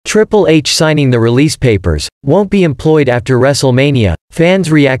Triple H signing the release papers, won't be employed after WrestleMania. Fans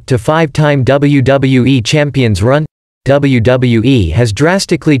react to five-time WWE Champions run. WWE has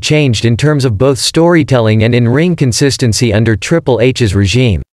drastically changed in terms of both storytelling and in-ring consistency under Triple H's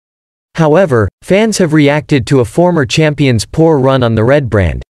regime. However, fans have reacted to a former champion's poor run on the Red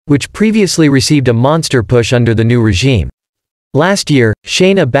brand, which previously received a monster push under the new regime. Last year,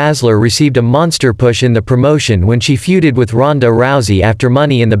 Shayna Baszler received a monster push in the promotion when she feuded with Ronda Rousey after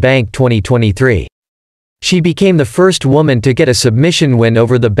Money in the Bank 2023. She became the first woman to get a submission win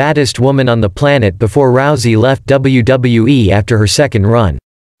over the baddest woman on the planet before Rousey left WWE after her second run.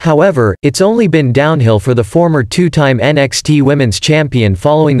 However, it's only been downhill for the former two-time NXT Women's Champion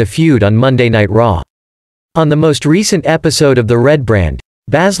following the feud on Monday Night Raw. On the most recent episode of the Red brand,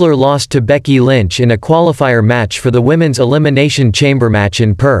 Baszler lost to Becky Lynch in a qualifier match for the Women's Elimination Chamber match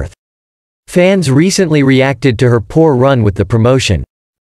in Perth. Fans recently reacted to her poor run with the promotion.